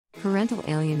Parental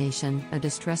alienation, a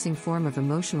distressing form of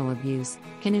emotional abuse,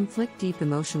 can inflict deep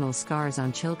emotional scars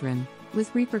on children,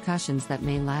 with repercussions that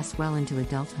may last well into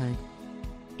adulthood.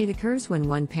 It occurs when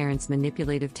one parent's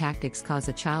manipulative tactics cause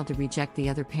a child to reject the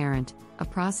other parent, a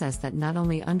process that not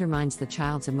only undermines the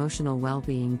child's emotional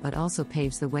well-being but also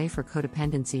paves the way for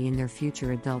codependency in their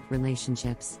future adult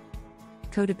relationships.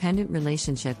 Codependent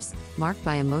relationships, marked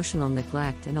by emotional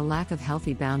neglect and a lack of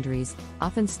healthy boundaries,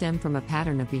 often stem from a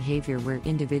pattern of behavior where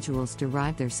individuals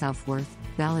derive their self-worth,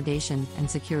 validation,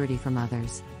 and security from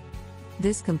others.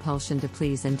 This compulsion to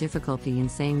please and difficulty in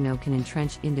saying no can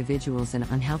entrench individuals in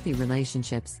unhealthy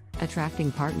relationships,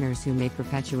 attracting partners who may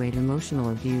perpetuate emotional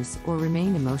abuse or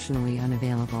remain emotionally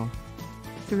unavailable.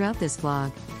 Throughout this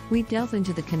vlog, we delve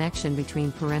into the connection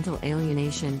between parental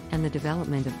alienation and the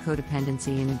development of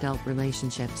codependency in adult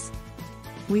relationships.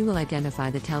 We will identify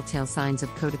the telltale signs of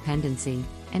codependency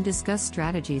and discuss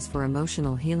strategies for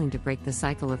emotional healing to break the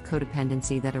cycle of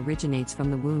codependency that originates from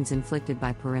the wounds inflicted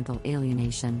by parental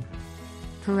alienation.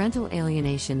 Parental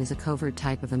alienation is a covert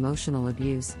type of emotional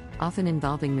abuse, often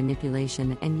involving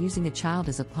manipulation and using a child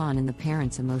as a pawn in the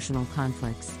parent's emotional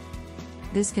conflicts.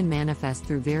 This can manifest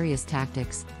through various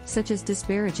tactics, such as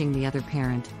disparaging the other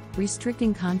parent,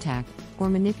 restricting contact, or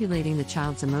manipulating the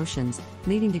child's emotions,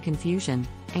 leading to confusion,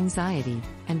 anxiety,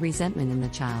 and resentment in the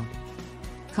child.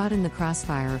 Caught in the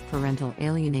crossfire of parental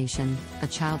alienation, a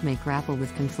child may grapple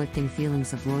with conflicting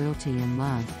feelings of loyalty and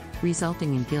love,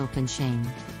 resulting in guilt and shame.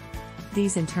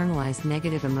 These internalized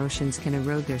negative emotions can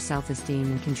erode their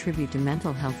self-esteem and contribute to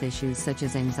mental health issues such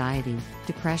as anxiety,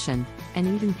 depression, and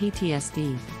even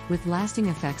PTSD, with lasting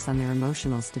effects on their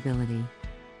emotional stability.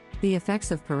 The effects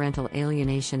of parental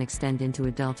alienation extend into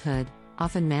adulthood,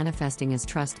 often manifesting as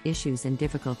trust issues and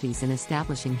difficulties in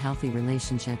establishing healthy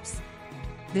relationships.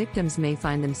 Victims may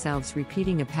find themselves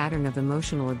repeating a pattern of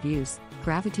emotional abuse,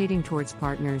 gravitating towards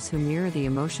partners who mirror the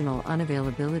emotional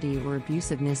unavailability or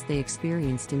abusiveness they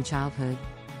experienced in childhood.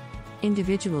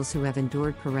 Individuals who have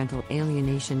endured parental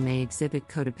alienation may exhibit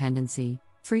codependency,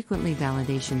 frequently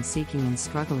validation seeking and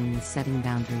struggling with setting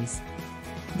boundaries.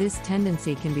 This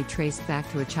tendency can be traced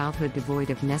back to a childhood devoid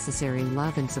of necessary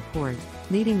love and support,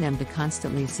 leading them to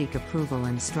constantly seek approval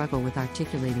and struggle with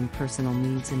articulating personal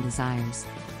needs and desires.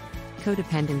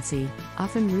 Codependency,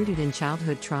 often rooted in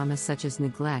childhood trauma such as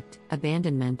neglect,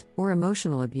 abandonment, or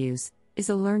emotional abuse, is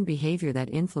a learned behavior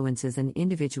that influences an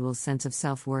individual's sense of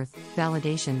self-worth,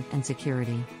 validation, and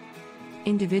security.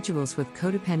 Individuals with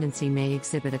codependency may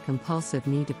exhibit a compulsive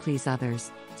need to please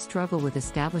others, struggle with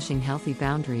establishing healthy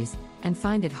boundaries, and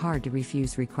find it hard to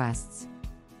refuse requests.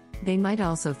 They might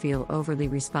also feel overly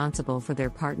responsible for their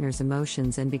partner's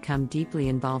emotions and become deeply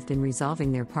involved in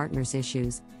resolving their partner's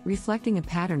issues, reflecting a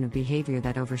pattern of behavior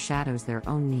that overshadows their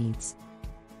own needs.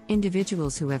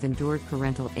 Individuals who have endured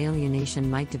parental alienation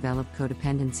might develop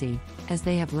codependency, as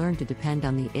they have learned to depend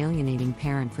on the alienating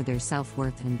parent for their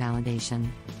self-worth and validation.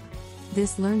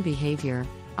 This learned behavior,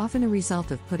 often a result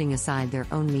of putting aside their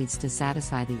own needs to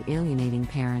satisfy the alienating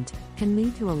parent, can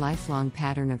lead to a lifelong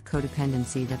pattern of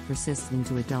codependency that persists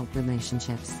into adult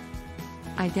relationships.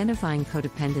 Identifying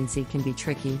codependency can be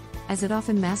tricky, as it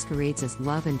often masquerades as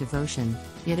love and devotion,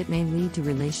 yet it may lead to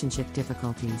relationship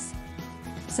difficulties.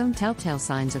 Some telltale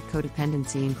signs of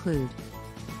codependency include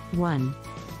 1.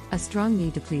 A strong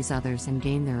need to please others and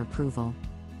gain their approval.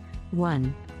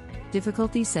 1.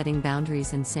 Difficulty setting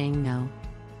boundaries and saying no.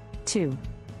 2.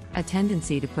 A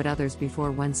tendency to put others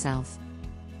before oneself.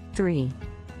 3.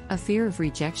 A fear of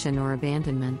rejection or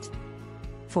abandonment.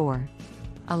 4.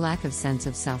 A lack of sense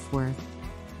of self-worth.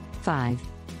 5.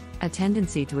 A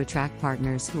tendency to attract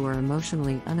partners who are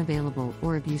emotionally unavailable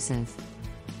or abusive.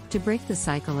 To break the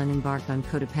cycle and embark on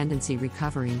codependency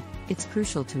recovery, it's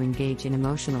crucial to engage in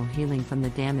emotional healing from the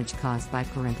damage caused by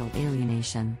parental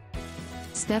alienation.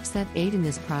 Steps that aid in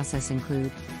this process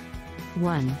include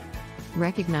 1.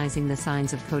 Recognizing the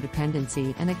signs of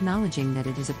codependency and acknowledging that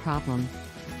it is a problem.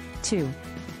 2.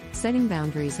 Setting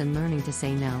boundaries and learning to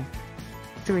say no.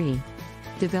 3.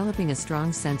 Developing a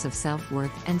strong sense of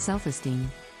self-worth and self-esteem.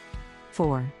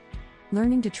 4.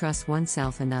 Learning to trust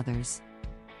oneself and others.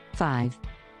 5.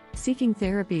 Seeking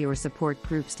therapy or support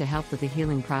groups to help with the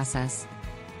healing process.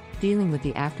 Dealing with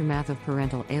the aftermath of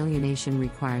parental alienation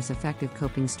requires effective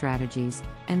coping strategies,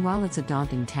 and while it's a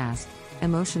daunting task,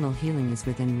 emotional healing is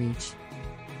within reach.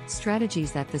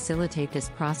 Strategies that facilitate this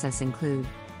process include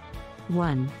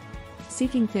 1.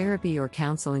 Seeking therapy or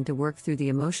counseling to work through the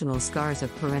emotional scars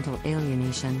of parental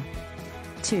alienation.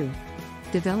 2.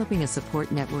 Developing a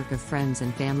support network of friends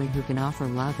and family who can offer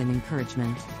love and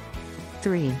encouragement.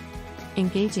 3.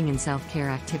 Engaging in self-care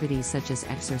activities such as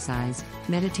exercise,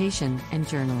 meditation, and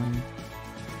journaling.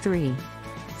 3.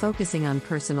 focusing on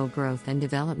personal growth and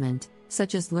development,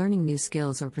 such as learning new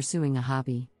skills or pursuing a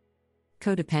hobby.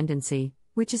 Codependency,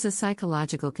 which is a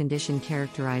psychological condition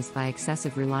characterized by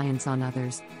excessive reliance on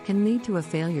others, can lead to a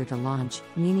failure to launch,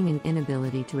 meaning an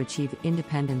inability to achieve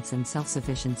independence and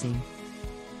self-sufficiency.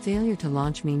 Failure to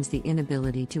launch means the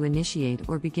inability to initiate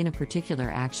or begin a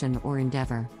particular action or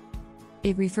endeavor.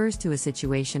 It refers to a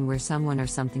situation where someone or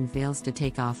something fails to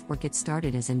take off or get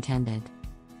started as intended.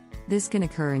 This can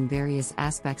occur in various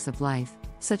aspects of life,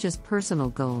 such as personal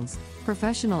goals,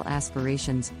 professional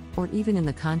aspirations, or even in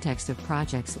the context of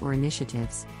projects or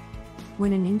initiatives.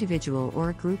 When an individual or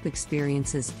a group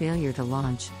experiences failure to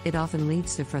launch, it often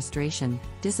leads to frustration,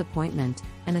 disappointment,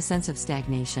 and a sense of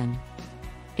stagnation.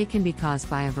 It can be caused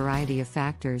by a variety of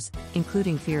factors,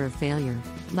 including fear of failure,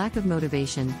 lack of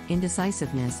motivation,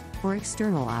 indecisiveness, or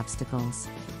external obstacles.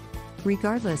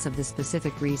 Regardless of the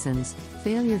specific reasons,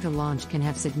 failure to launch can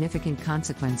have significant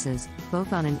consequences,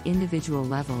 both on an individual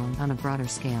level and on a broader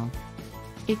scale.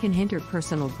 It can hinder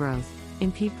personal growth,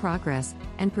 impede progress,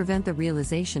 and prevent the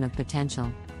realization of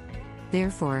potential.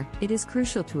 Therefore, it is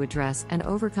crucial to address and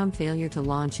overcome failure to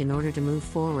launch in order to move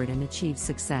forward and achieve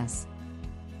success.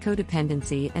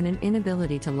 Codependency and an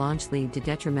inability to launch lead to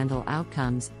detrimental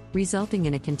outcomes, resulting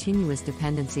in a continuous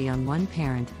dependency on one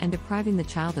parent and depriving the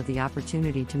child of the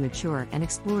opportunity to mature and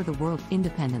explore the world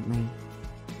independently.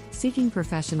 Seeking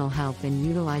professional help and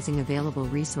utilizing available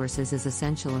resources is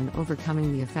essential in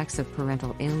overcoming the effects of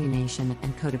parental alienation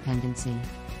and codependency.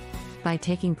 By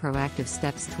taking proactive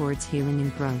steps towards healing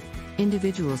and growth,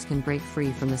 individuals can break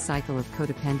free from the cycle of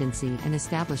codependency and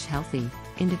establish healthy,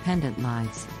 independent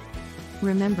lives.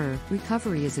 Remember,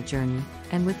 recovery is a journey,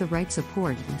 and with the right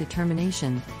support and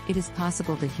determination, it is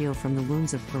possible to heal from the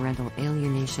wounds of parental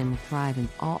alienation and thrive in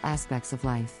all aspects of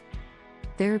life.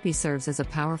 Therapy serves as a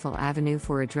powerful avenue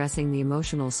for addressing the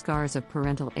emotional scars of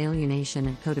parental alienation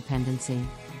and codependency.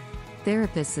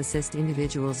 Therapists assist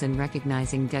individuals in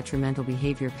recognizing detrimental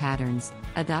behavior patterns,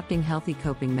 adopting healthy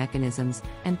coping mechanisms,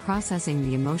 and processing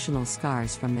the emotional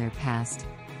scars from their past.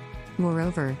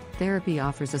 Moreover, therapy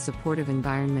offers a supportive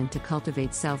environment to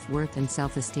cultivate self-worth and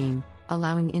self-esteem,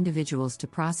 allowing individuals to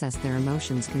process their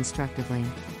emotions constructively.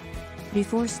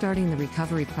 Before starting the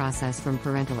recovery process from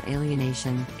parental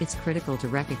alienation, it's critical to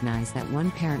recognize that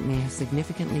one parent may have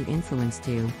significantly influenced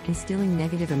you, instilling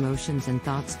negative emotions and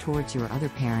thoughts towards your other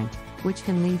parent, which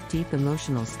can leave deep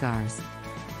emotional scars.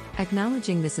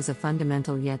 Acknowledging this is a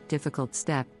fundamental yet difficult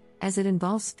step, as it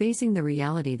involves facing the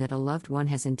reality that a loved one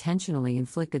has intentionally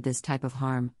inflicted this type of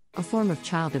harm, a form of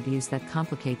child abuse that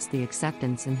complicates the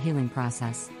acceptance and healing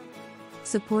process.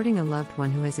 Supporting a loved one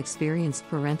who has experienced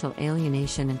parental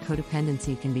alienation and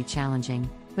codependency can be challenging,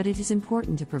 but it is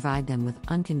important to provide them with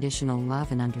unconditional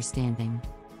love and understanding.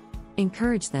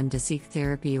 Encourage them to seek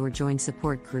therapy or join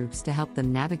support groups to help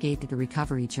them navigate the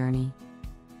recovery journey.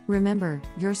 Remember,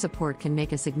 your support can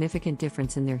make a significant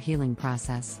difference in their healing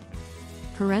process.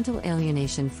 Parental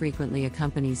alienation frequently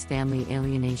accompanies family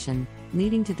alienation,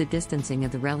 leading to the distancing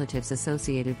of the relatives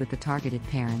associated with the targeted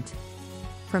parent.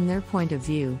 From their point of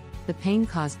view, the pain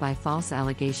caused by false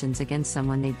allegations against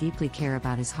someone they deeply care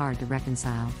about is hard to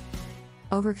reconcile.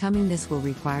 Overcoming this will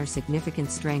require significant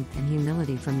strength and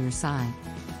humility from your side.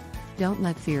 Don't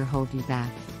let fear hold you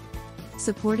back.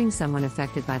 Supporting someone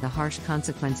affected by the harsh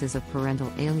consequences of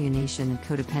parental alienation and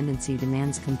codependency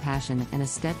demands compassion and a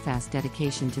steadfast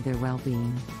dedication to their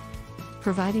well-being.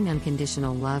 Providing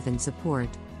unconditional love and support,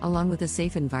 along with a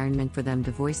safe environment for them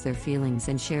to voice their feelings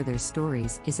and share their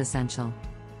stories, is essential.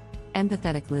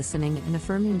 Empathetic listening and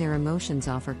affirming their emotions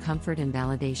offer comfort and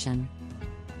validation.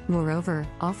 Moreover,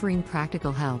 offering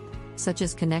practical help, such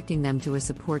as connecting them to a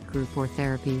support group or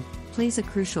therapy, plays a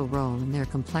crucial role in their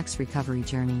complex recovery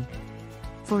journey.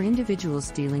 For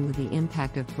individuals dealing with the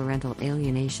impact of parental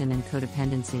alienation and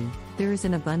codependency, there is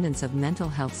an abundance of mental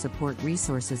health support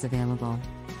resources available.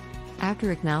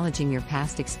 After acknowledging your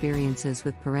past experiences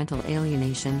with parental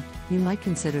alienation, you might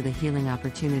consider the healing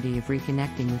opportunity of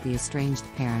reconnecting with the estranged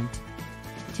parent.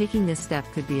 Taking this step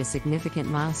could be a significant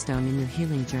milestone in your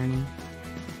healing journey.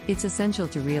 It's essential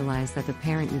to realize that the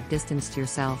parent you've distanced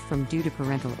yourself from due to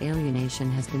parental alienation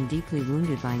has been deeply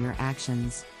wounded by your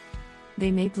actions.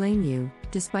 They may blame you,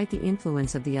 despite the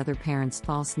influence of the other parent's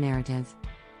false narrative.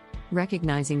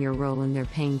 Recognizing your role in their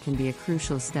pain can be a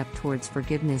crucial step towards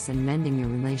forgiveness and mending your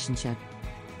relationship.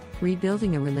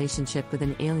 Rebuilding a relationship with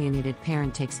an alienated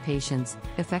parent takes patience,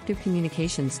 effective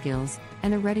communication skills,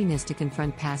 and a readiness to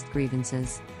confront past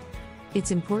grievances.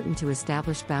 It's important to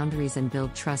establish boundaries and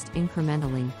build trust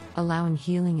incrementally, allowing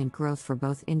healing and growth for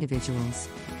both individuals.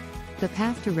 The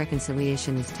path to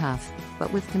reconciliation is tough,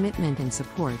 but with commitment and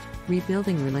support,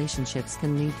 rebuilding relationships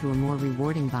can lead to a more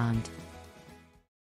rewarding bond.